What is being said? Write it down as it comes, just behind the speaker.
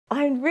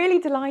I'm really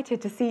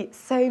delighted to see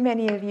so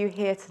many of you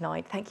here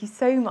tonight. Thank you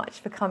so much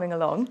for coming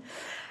along.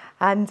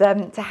 And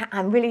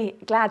I'm really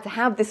glad to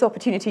have this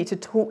opportunity to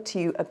talk to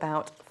you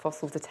about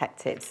fossil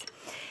detectives.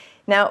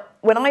 Now,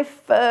 when I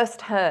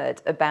first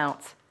heard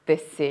about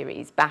this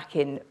series back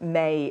in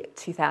May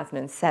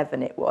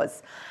 2007 it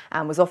was,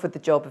 and was offered the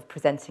job of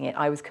presenting it,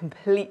 I was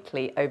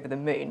completely over the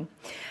moon.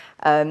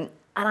 And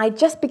I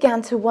just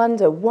began to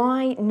wonder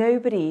why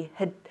nobody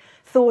had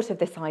thought of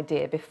this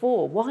idea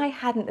before. Why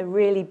hadn't there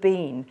really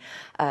been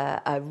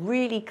a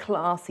really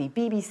classy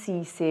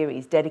BBC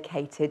series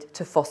dedicated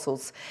to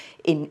fossils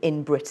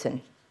in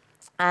Britain?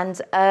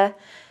 And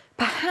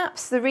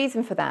perhaps the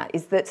reason for that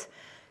is that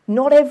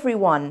not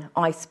everyone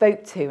I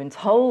spoke to and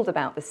told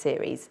about the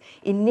series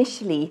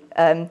initially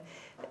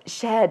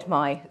shared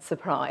my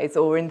surprise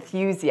or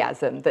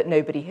enthusiasm that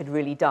nobody had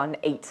really done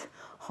 8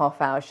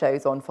 half-hour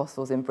shows on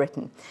fossils in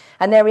Britain.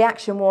 And their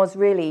reaction was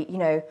really,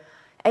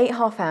 8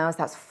 half hours,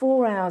 that's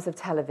 4 hours of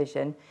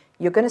television.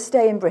 You're going to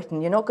stay in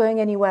Britain, you're not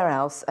going anywhere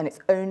else, and it's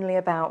only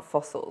about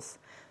fossils.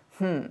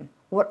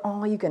 What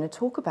are you going to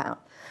talk about?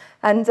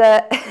 And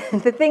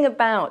the thing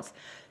about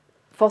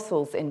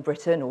fossils in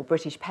Britain, or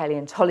British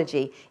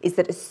paleontology, is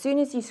that as soon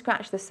as you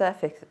scratch the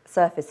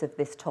surface of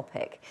this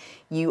topic,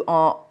 you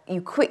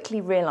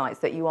quickly realise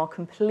that you are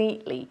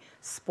completely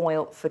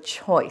spoilt for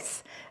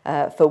choice,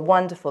 for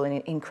wonderful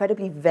and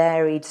incredibly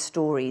varied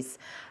stories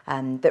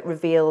that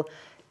reveal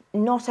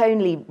not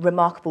only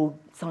remarkable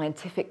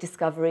scientific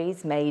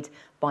discoveries made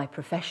by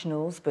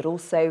professionals, but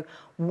also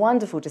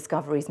wonderful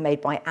discoveries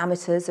made by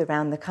amateurs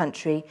around the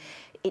country.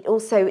 It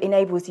also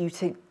enables you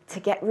to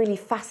get really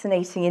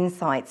fascinating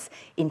insights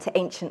into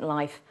ancient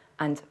life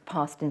and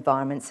past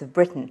environments of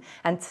Britain.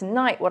 And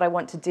tonight what I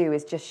want to do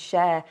is just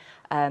share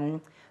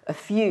a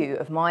few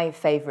of my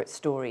favourite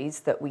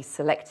stories that we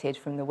selected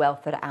from the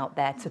wealth that are out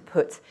there to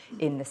put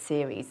in the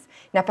series.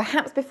 Now,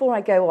 perhaps before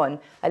I go on,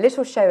 a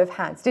little show of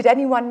hands. Did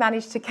anyone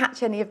manage to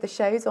catch any of the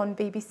shows on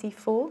BBC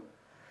 4?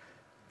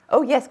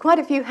 Oh, yes, quite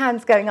a few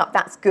hands going up.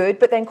 That's good.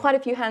 But then quite a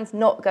few hands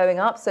not going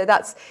up. So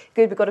that's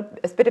good. We've got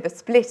a bit of a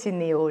split in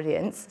the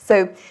audience.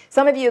 So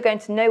some of you are going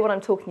to know what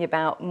I'm talking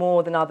about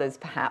more than others,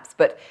 perhaps.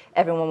 But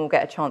everyone will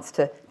get a chance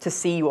to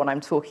see what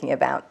I'm talking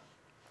about.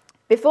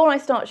 Before I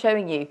start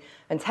showing you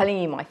and telling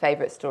you my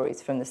favourite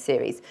stories from the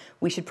series,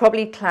 we should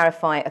probably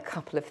clarify a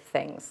couple of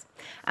things.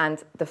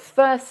 And the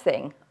first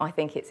thing I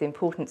think it's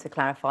important to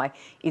clarify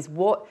is,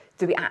 what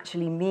do we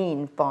actually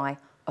mean by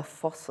a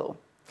fossil?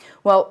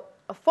 Well,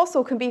 a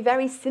fossil can be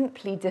very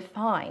simply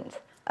defined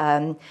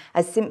as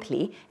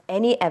simply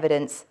any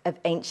evidence of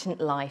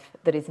ancient life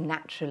that is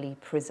naturally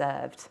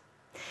preserved.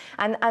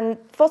 And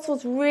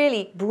fossils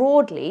really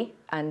broadly,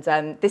 and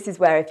this is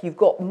where if you've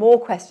got more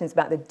questions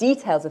about the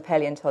details of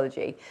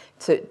paleontology,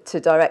 to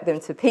direct them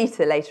to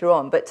Peter later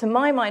on. But to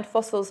my mind,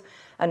 fossils,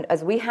 and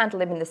as we handle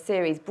them in the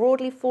series,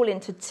 broadly fall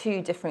into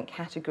 2 different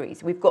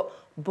categories. We've got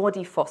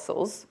body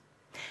fossils,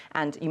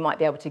 and you might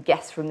be able to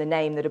guess from the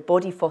name that a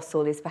body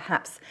fossil is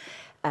perhaps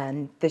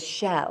the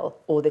shell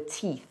or the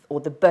teeth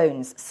or the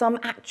bones, some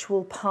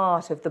actual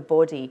part of the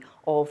body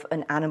of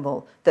an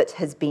animal that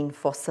has been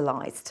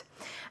fossilised.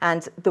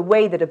 And the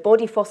way that a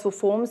body fossil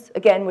forms,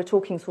 again, we're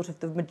talking sort of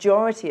the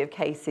majority of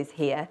cases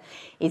here,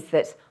 is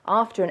that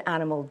after an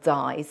animal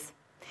dies,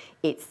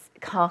 its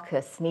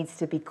carcass needs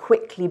to be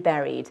quickly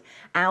buried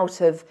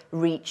out of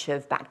reach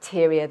of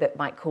bacteria that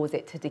might cause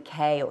it to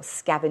decay or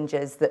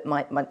scavengers that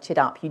might munch it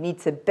up. You need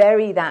to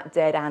bury that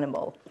dead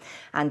animal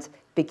and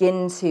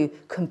begin to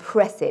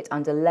compress it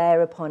under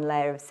layer upon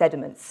layer of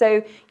sediment.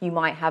 So you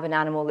might have an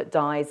animal that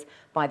dies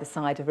by the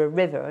side of a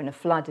river and a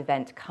flood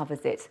event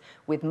covers it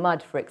with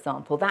mud, for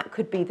example. That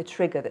could be the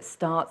trigger that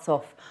starts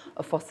off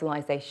a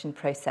fossilisation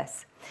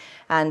process.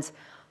 And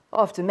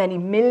after many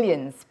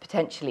millions,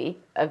 potentially,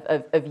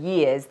 of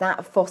years,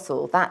 that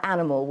fossil, that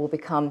animal, will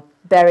become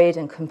buried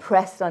and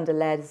compressed under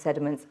layers of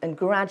sediments, and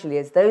gradually,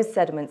 as those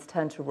sediments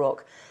turn to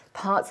rock,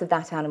 parts of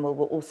that animal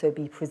will also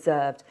be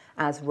preserved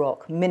as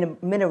rock,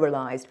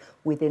 mineralised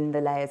within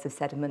the layers of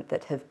sediment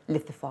that have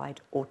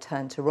lithified or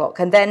turned to rock.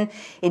 And then,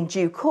 in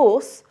due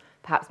course,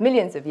 perhaps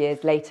millions of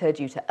years later,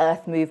 due to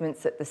earth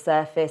movements at the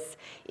surface,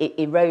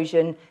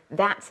 erosion,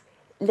 that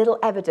little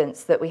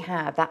evidence that we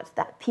have,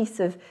 that piece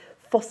of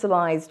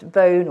fossilised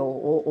bone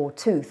or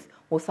tooth,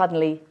 will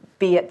suddenly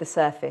be at the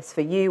surface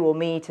for you or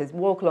me to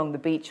walk along the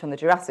beach on the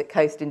Jurassic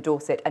coast in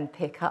Dorset and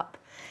pick up.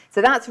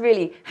 So that's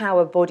really how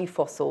a body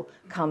fossil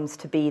comes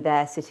to be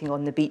there sitting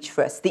on the beach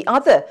for us. The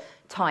other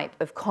type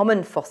of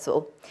common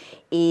fossil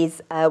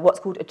is what's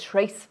called a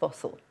trace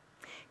fossil.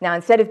 Now,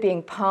 instead of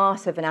being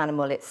part of an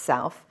animal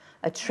itself,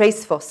 a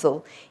trace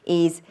fossil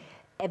is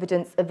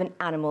evidence of an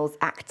animal's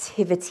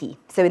activity.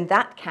 So in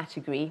that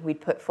category,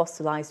 we'd put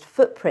fossilised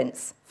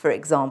footprints, for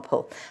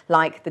example,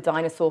 like the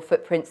dinosaur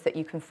footprints that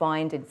you can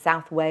find in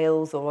South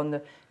Wales or on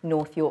the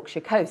North Yorkshire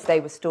coast. They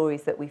were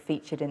stories that we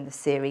featured in the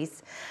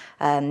series.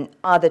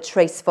 Other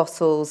trace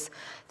fossils,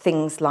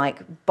 things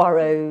like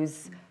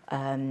burrows,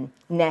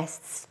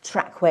 nests,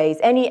 trackways,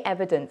 any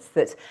evidence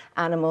that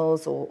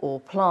animals or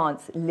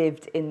plants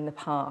lived in the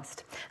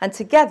past. And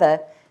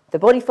together, The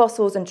body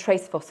fossils and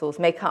trace fossils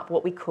make up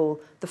what we call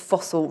the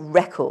fossil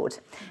record,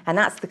 and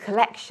that's the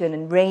collection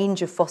and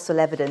range of fossil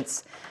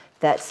evidence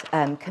that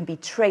can be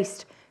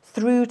traced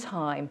through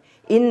time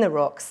in the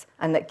rocks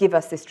and that give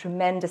us this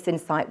tremendous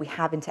insight we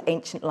have into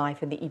ancient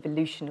life and the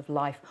evolution of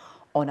life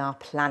on our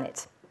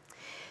planet.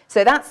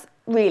 So that's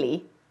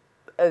really,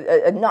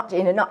 in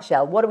a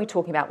nutshell, what are we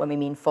talking about when we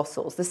mean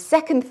fossils? The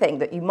second thing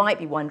that you might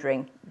be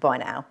wondering by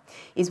now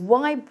is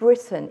why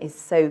Britain is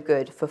so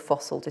good for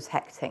fossil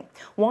detecting.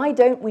 Why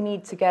don't we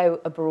need to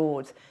go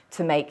abroad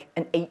to make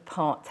an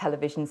 8-part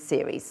television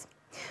series?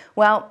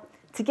 Well,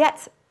 to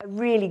get a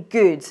really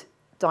good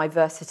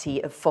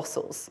diversity of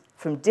fossils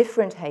from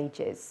different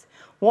ages,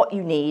 what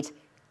you need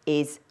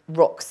is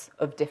rocks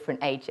of different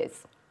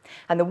ages.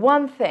 And the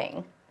one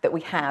thing that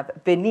we have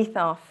beneath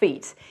our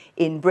feet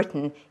in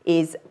Britain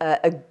is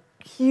a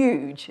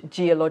huge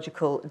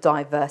geological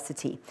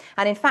diversity.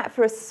 And in fact,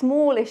 for a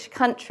smallish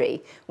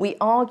country, we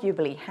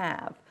arguably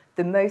have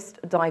the most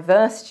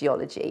diverse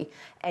geology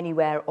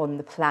anywhere on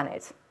the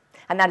planet.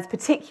 And that is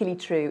particularly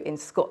true in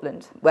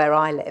Scotland, where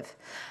I live.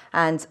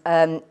 And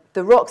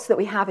the rocks that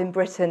we have in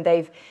Britain,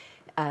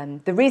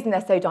 the reason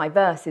they're so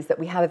diverse is that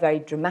we have a very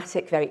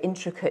dramatic, very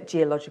intricate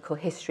geological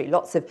history.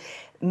 Lots of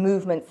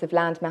movements of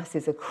land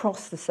masses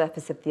across the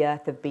surface of the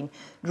earth have been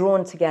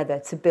drawn together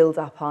to build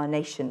up our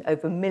nation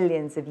over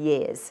millions of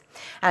years.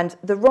 And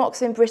the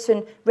rocks in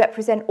Britain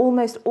represent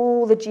almost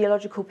all the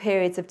geological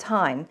periods of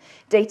time,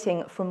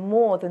 dating from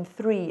more than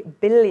 3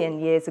 billion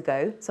years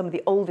ago. Some of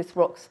the oldest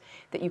rocks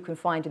that you can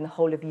find in the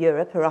whole of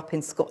Europe are up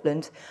in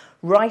Scotland,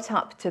 right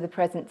up to the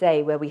present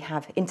day, where we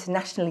have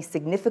internationally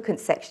significant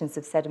sections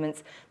of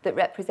sediments that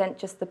represent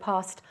just the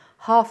past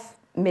 500,000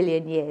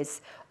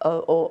 years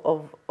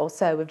or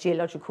so of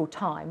geological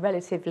time,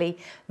 relatively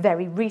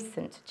very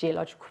recent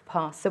geological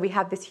past. So we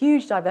have this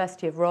huge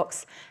diversity of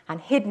rocks, and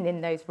hidden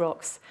in those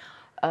rocks,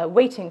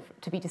 waiting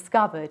to be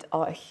discovered,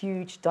 are a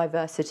huge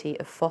diversity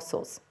of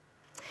fossils.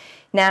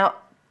 Now,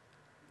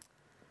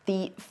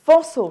 the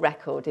fossil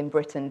record in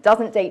Britain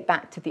doesn't date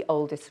back to the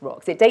oldest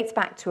rocks. It dates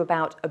back to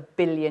about 1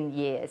 billion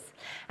years.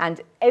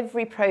 And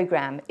every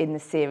programme in the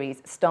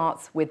series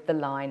starts with the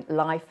line,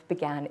 "Life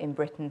began in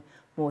Britain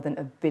more than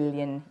 1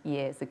 billion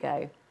years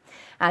ago."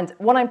 And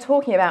what I'm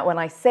talking about when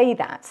I say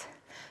that,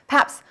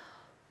 perhaps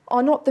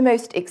are not the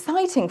most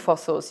exciting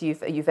fossils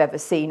you've ever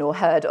seen or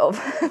heard of,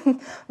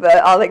 but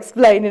I'll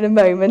explain in a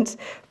moment.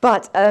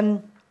 But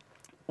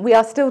we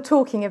are still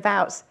talking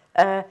about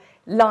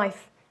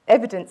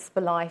evidence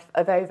for life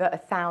of over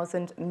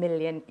 1,000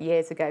 million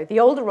years ago. The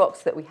older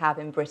rocks that we have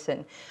in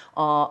Britain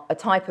are a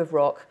type of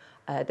rock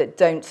that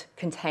don't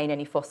contain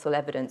any fossil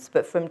evidence,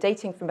 but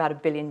dating from about 1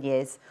 billion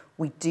years,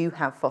 we do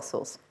have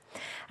fossils.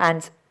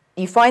 And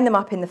you find them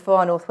up in the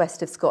far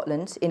northwest of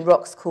Scotland in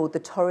rocks called the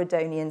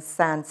Torridonian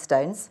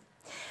sandstones.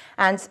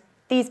 And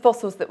these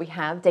fossils that we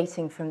have,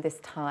 dating from this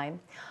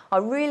time,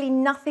 are really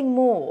nothing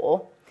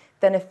more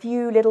than a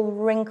few little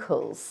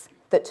wrinkles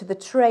that to the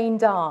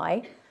trained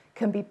eye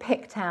can be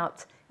picked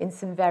out in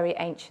some very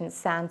ancient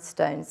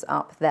sandstones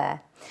up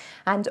there.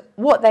 And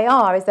what they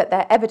are is that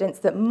they're evidence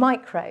that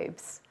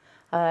microbes,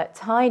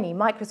 tiny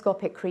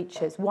microscopic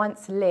creatures,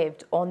 once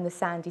lived on the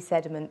sandy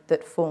sediment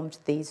that formed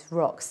these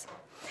rocks.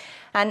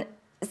 And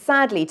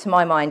sadly, to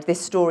my mind,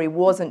 this story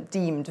wasn't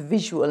deemed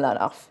visual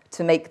enough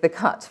to make the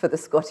cut for the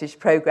Scottish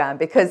programme,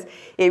 because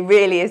it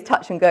really is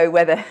touch and go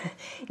whether,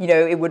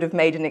 it would have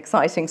made an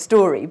exciting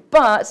story.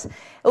 But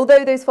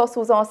although those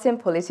fossils are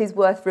simple, it is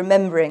worth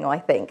remembering, I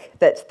think,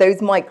 that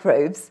those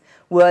microbes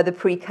were the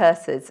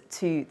precursors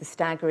to the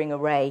staggering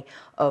array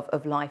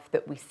of life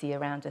that we see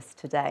around us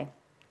today.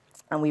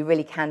 And we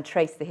really can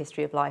trace the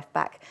history of life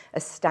back a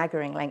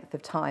staggering length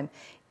of time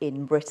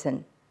in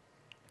Britain.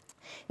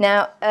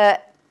 Now,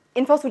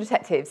 in Fossil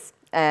Detectives,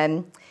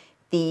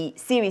 the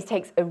series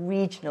takes a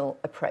regional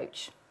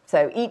approach.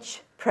 So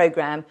each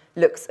programme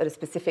looks at a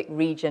specific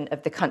region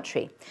of the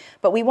country.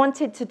 But we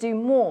wanted to do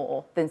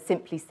more than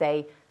simply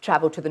say,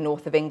 travel to the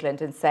north of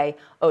England and say,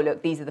 oh,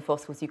 look, these are the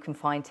fossils you can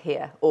find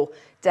here. Or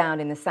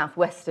down in the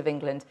southwest of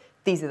England,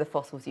 these are the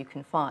fossils you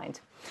can find.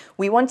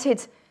 We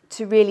wanted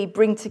to really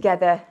bring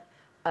together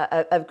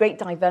a great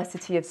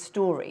diversity of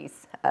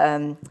stories,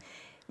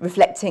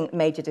 reflecting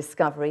major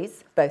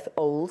discoveries, both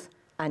old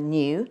and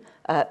new,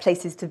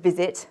 places to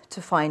visit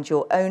to find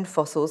your own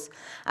fossils,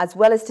 as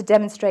well as to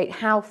demonstrate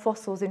how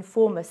fossils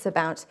inform us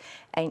about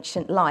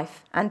ancient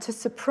life, and to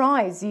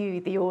surprise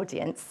you, the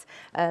audience,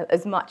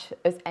 as much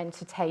as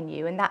entertain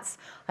you. And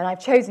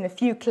I've chosen a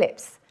few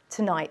clips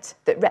tonight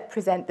that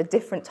represent the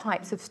different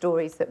types of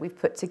stories that we've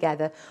put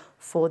together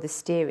for the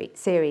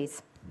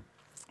series.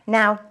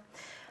 Now,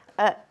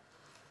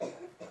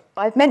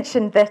 I've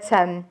mentioned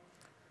that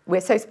we're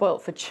so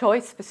spoilt for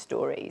choice for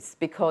stories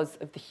because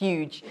of the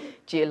huge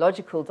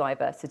geological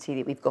diversity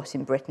that we've got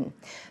in Britain.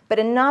 But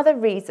another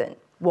reason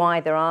why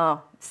there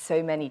are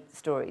so many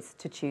stories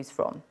to choose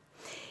from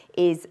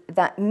is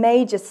that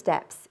major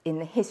steps in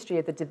the history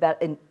of the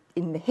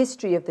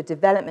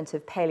development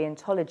of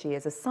paleontology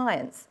as a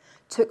science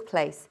took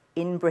place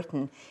in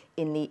Britain,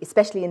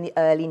 especially in the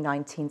early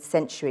 19th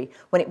century,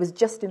 when it was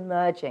just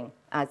emerging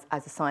as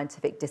a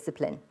scientific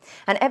discipline.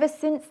 And ever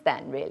since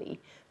then, really,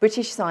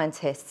 British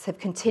scientists have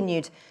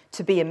continued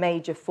to be a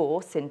major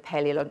force in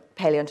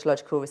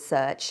paleontological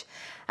research,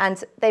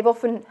 and they've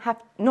often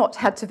not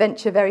had to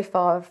venture very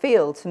far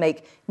afield to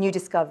make new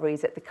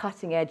discoveries at the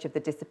cutting edge of the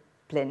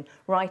discipline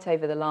right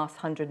over the last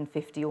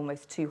 150,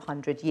 almost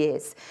 200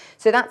 years.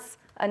 So that's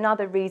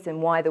another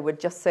reason why there were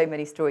just so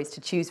many stories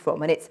to choose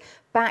from. And it's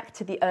back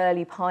to the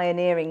early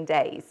pioneering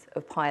days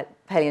of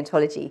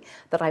paleontology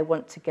that I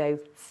want to go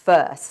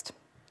first,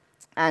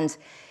 and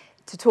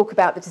to talk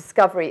about the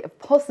discovery of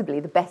possibly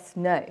the best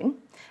known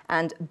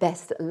and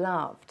best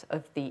loved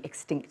of the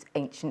extinct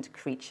ancient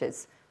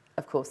creatures,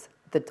 of course,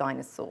 the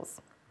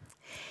dinosaurs.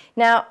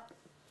 Now,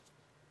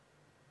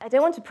 I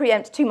don't want to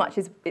preempt too much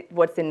as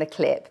what's in the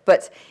clip,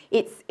 but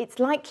it's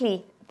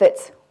likely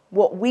that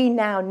what we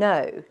now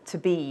know to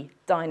be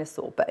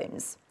dinosaur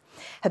bones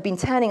have been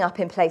turning up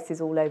in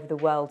places all over the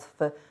world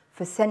for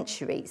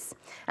centuries.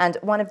 And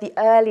one of the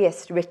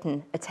earliest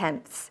written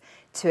attempts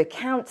to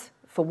account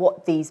for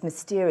what these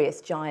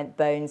mysterious giant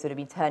bones that have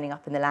been turning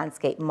up in the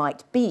landscape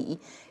might be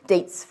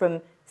dates from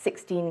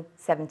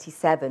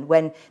 1677,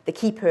 when the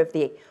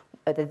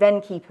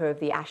then keeper of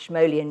the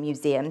Ashmolean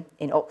Museum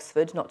in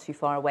Oxford, not too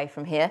far away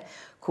from here,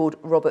 called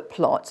Robert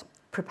Plot,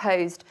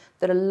 proposed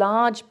that a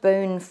large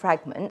bone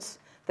fragment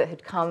that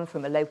had come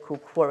from a local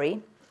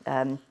quarry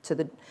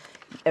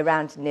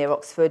around near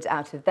Oxford.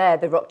 Out of there,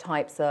 the rock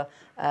types are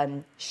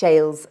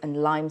shales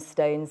and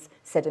limestones,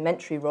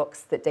 sedimentary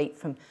rocks that date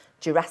from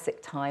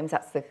Jurassic times.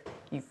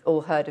 You've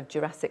all heard of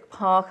Jurassic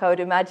Park, I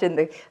would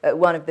imagine,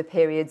 one of the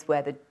periods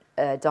where the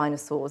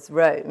dinosaurs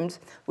roamed.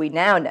 We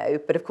now know,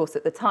 but of course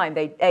at the time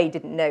they A,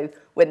 didn't know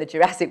when the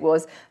Jurassic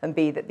was, and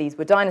B, that these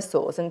were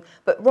dinosaurs.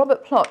 But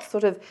Robert Plot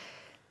sort of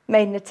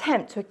made an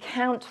attempt to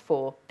account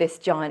for this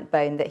giant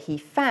bone that he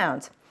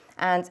found.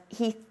 And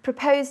he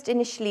proposed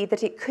initially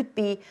that it could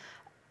be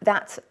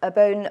a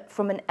bone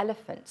from an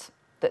elephant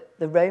that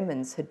the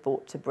Romans had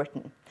brought to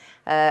Britain,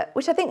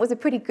 which I think was a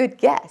pretty good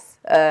guess.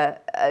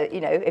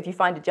 If you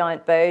find a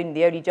giant bone,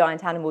 the only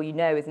giant animal you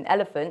know is an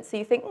elephant, so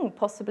you think,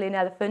 possibly an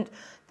elephant.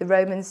 The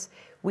Romans,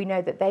 we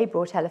know that they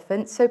brought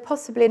elephants, so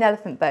possibly an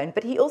elephant bone.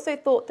 But he also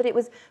thought that it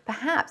was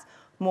perhaps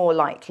more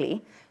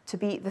likely to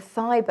be the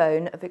thigh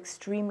bone of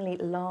extremely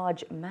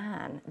large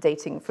man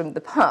dating from the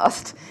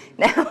past.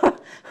 Now,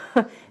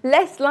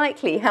 less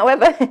likely,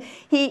 however,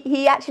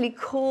 he actually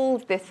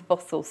called this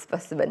fossil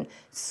specimen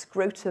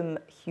Scrotum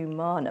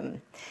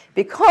humanum,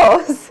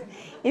 because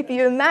if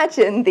you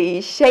imagine the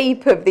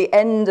shape of the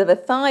end of a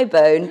thigh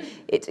bone,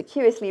 it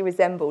curiously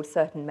resembled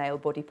certain male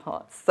body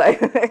parts. So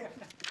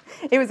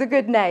it was a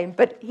good name,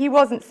 but he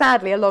wasn't,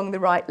 sadly, along the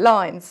right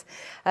lines.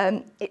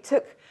 It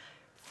took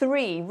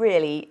three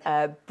really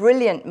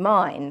brilliant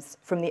minds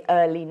from the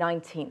early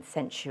 19th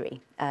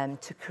century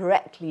to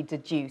correctly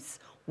deduce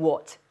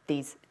what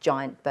these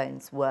giant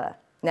bones were.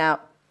 Now,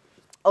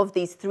 of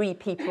these three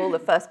people, the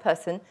first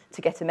person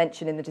to get a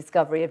mention in the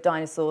discovery of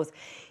dinosaurs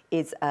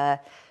is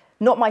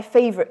not my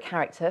favourite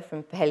character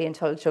from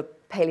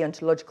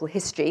paleontological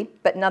history,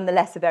 but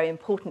nonetheless a very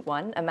important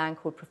one, a man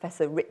called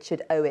Professor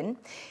Richard Owen,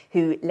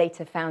 who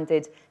later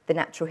founded the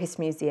Natural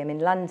History Museum in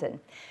London.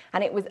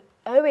 And it was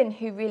Owen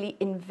who really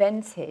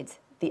invented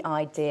the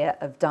idea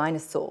of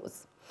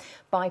dinosaurs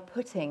by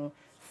putting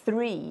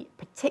three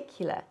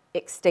particular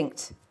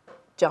extinct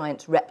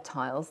giant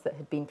reptiles that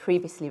had been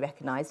previously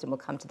recognised, and we'll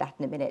come to that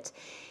in a minute,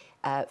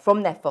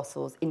 from their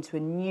fossils into a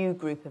new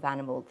group of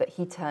animal that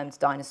he termed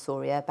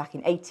Dinosauria back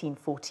in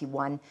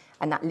 1841,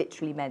 and that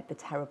literally meant the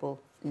terrible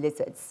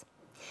lizards.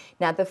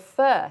 Now, the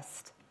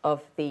first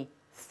of the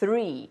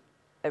three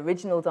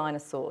original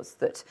dinosaurs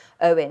that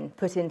Owen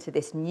put into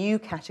this new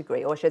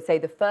category, or I should say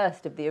the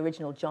first of the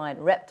original giant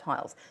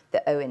reptiles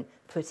that Owen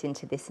put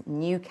into this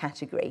new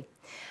category,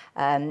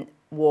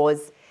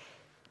 was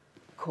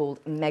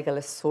called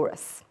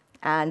Megalosaurus.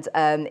 And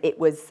it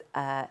was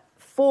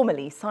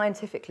formally,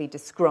 scientifically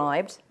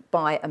described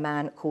by a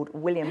man called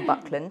William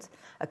Buckland,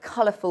 a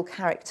colourful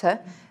character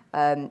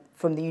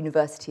from the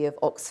University of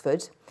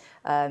Oxford,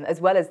 as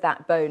well as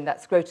that bone,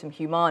 that Scrotum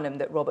humanum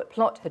that Robert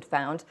Plot had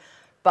found.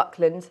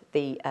 Buckland,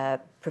 the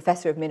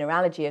professor of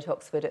mineralogy at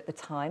Oxford at the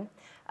time,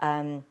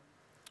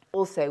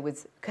 also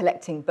was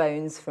collecting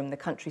bones from the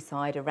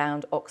countryside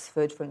around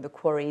Oxford, from the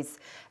quarries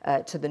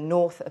to the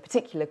north, a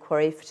particular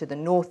quarry to the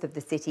north of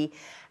the city.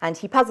 And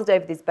he puzzled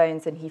over these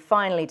bones, and he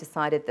finally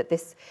decided that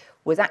this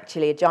was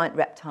actually a giant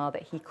reptile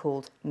that he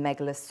called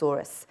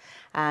Megalosaurus.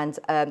 And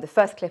the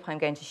first clip I'm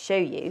going to show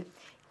you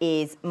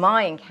is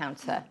my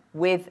encounter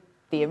with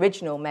the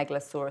original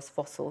Megalosaurus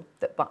fossil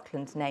that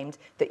Buckland named,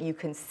 that you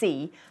can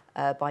see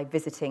by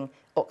visiting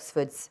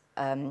Oxford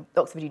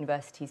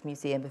University's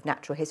Museum of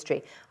Natural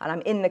History. And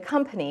I'm in the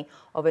company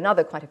of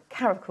another quite a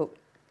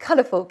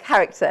colourful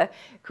character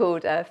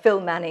called Phil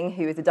Manning,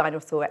 who is a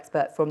dinosaur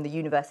expert from the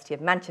University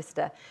of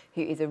Manchester,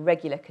 who is a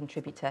regular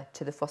contributor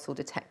to the Fossil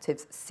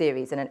Detectives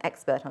series and an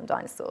expert on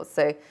dinosaurs.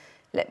 So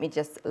let me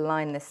just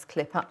line this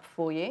clip up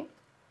for you.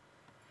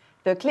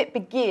 The clip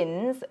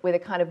begins with a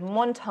kind of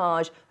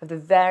montage of the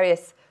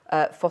various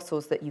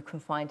fossils that you can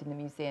find in the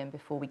museum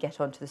before we get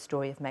on to the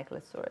story of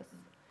Megalosaurus.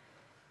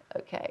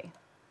 Okay.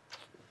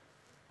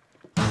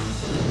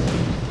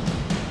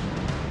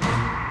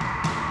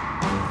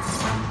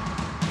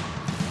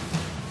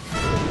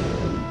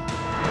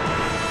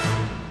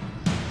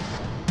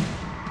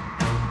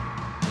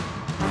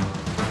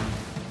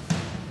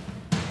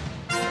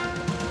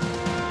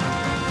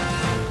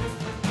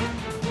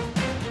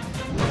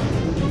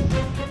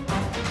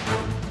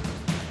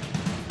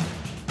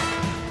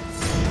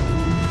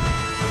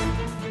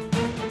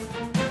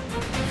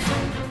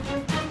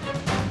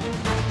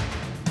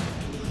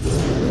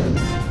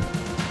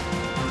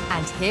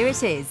 Here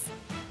it is,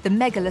 the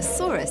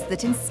Megalosaurus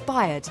that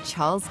inspired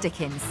Charles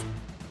Dickens,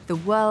 the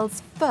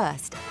world's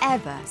first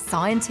ever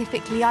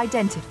scientifically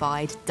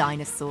identified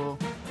dinosaur.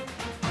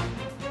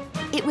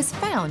 It was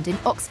found in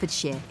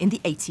Oxfordshire in the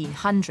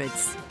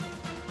 1800s.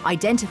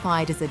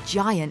 Identified as a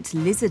giant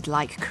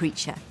lizard-like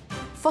creature,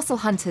 fossil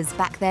hunters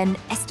back then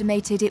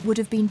estimated it would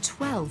have been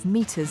 12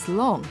 metres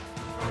long.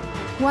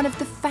 One of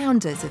the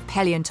founders of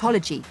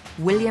paleontology,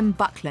 William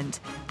Buckland,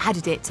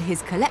 added it to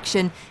his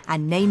collection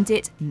and named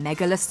it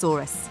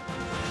Megalosaurus.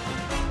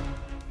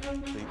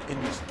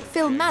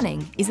 Phil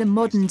Manning is a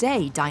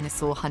modern-day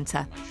dinosaur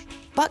hunter.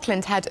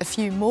 Buckland had a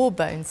few more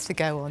bones to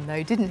go on,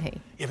 though, didn't he?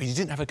 Yeah, but he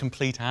didn't have a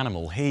complete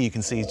animal. Here you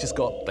can see he's just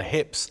got the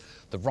hips,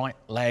 the right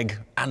leg,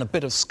 and a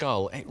bit of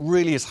skull. It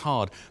really is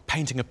hard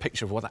painting a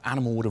picture of what the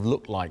animal would have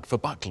looked like for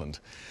Buckland.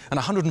 And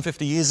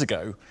 150 years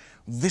ago,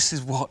 this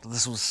is what the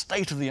sort of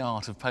state of the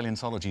art of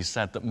paleontology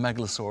said that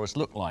Megalosaurus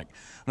looked like.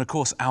 And of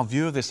course, our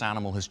view of this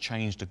animal has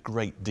changed a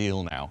great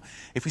deal now.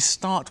 If we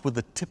start with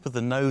the tip of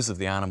the nose of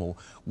the animal,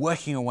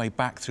 working our way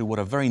back through what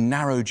are very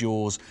narrow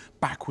jaws,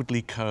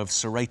 backwardly curved,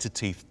 serrated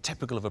teeth,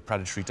 typical of a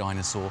predatory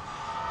dinosaur,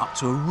 up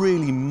to a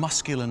really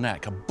muscular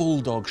neck, a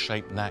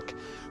bulldog-shaped neck,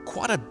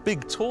 quite a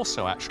big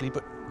torso actually,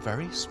 but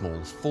very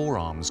small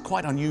forearms,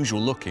 quite unusual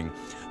looking,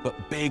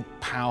 but big,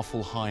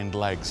 powerful hind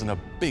legs and a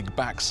big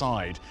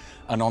backside.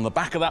 And on the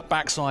back of that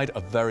backside, a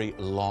very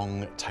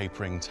long,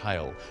 tapering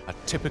tail, a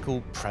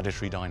typical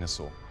predatory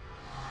dinosaur.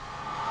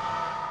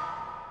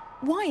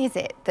 Why is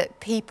it that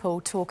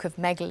people talk of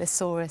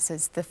Megalosaurus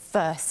as the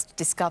first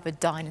discovered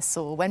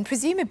dinosaur, when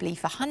presumably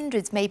for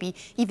hundreds, maybe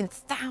even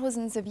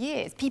thousands of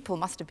years, people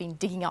must have been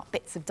digging up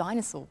bits of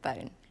dinosaur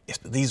bone? Yes,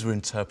 but these were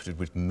interpreted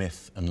with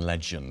myth and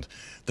legend.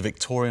 The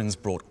Victorians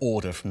brought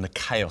order from the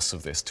chaos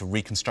of this to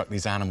reconstruct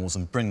these animals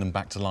and bring them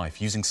back to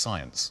life using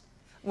science.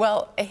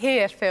 Well,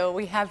 here, Phil,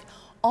 we have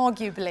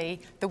arguably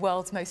the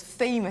world's most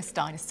famous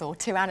dinosaur,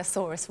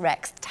 Tyrannosaurus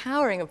rex,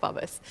 towering above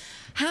us.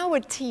 How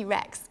would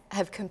T-Rex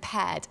have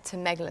compared to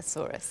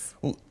Megalosaurus?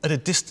 Well, at a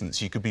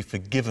distance, you could be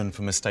forgiven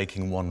for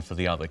mistaking one for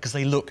the other, because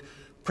they look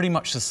pretty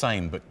much the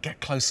same, but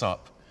get close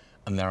up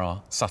and there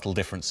are subtle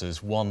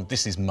differences. One,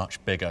 this is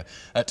much bigger,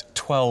 at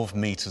 12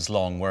 metres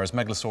long, whereas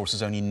Megalosaurus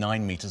is only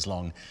 9 metres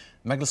long.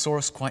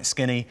 Megalosaurus, quite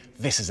skinny,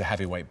 this is a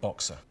heavyweight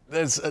boxer.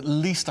 There's at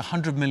least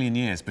 100 million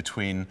years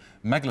between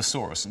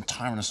Megalosaurus and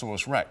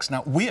Tyrannosaurus rex.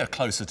 Now, we are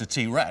closer to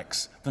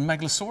T-Rex than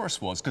Megalosaurus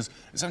was, because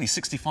it's only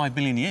 65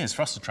 million years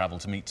for us to travel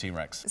to meet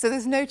T-Rex. So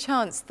there's no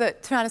chance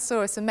that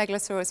Tyrannosaurus and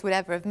Megalosaurus would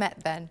ever have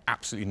met then?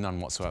 Absolutely none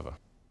whatsoever.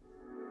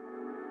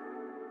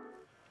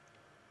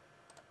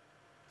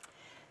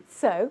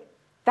 So,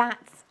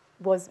 that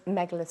was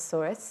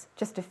Megalosaurus,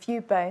 just a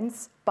few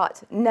bones,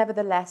 but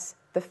nevertheless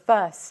the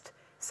first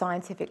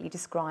scientifically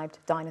described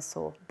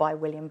dinosaur by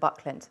William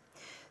Buckland.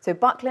 So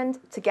Buckland,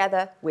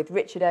 together with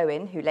Richard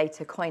Owen, who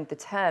later coined the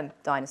term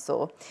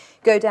dinosaur,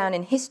 go down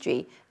in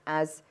history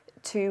as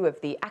two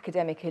of the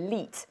academic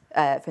elite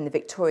from the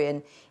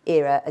Victorian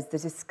era as the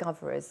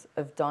discoverers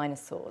of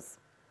dinosaurs.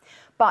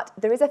 But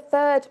there is a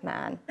third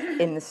man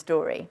in the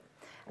story,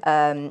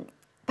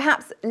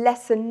 perhaps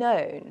lesser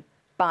known,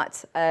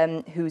 but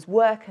whose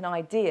work and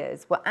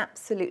ideas were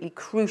absolutely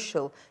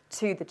crucial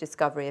to the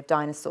discovery of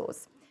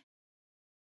dinosaurs.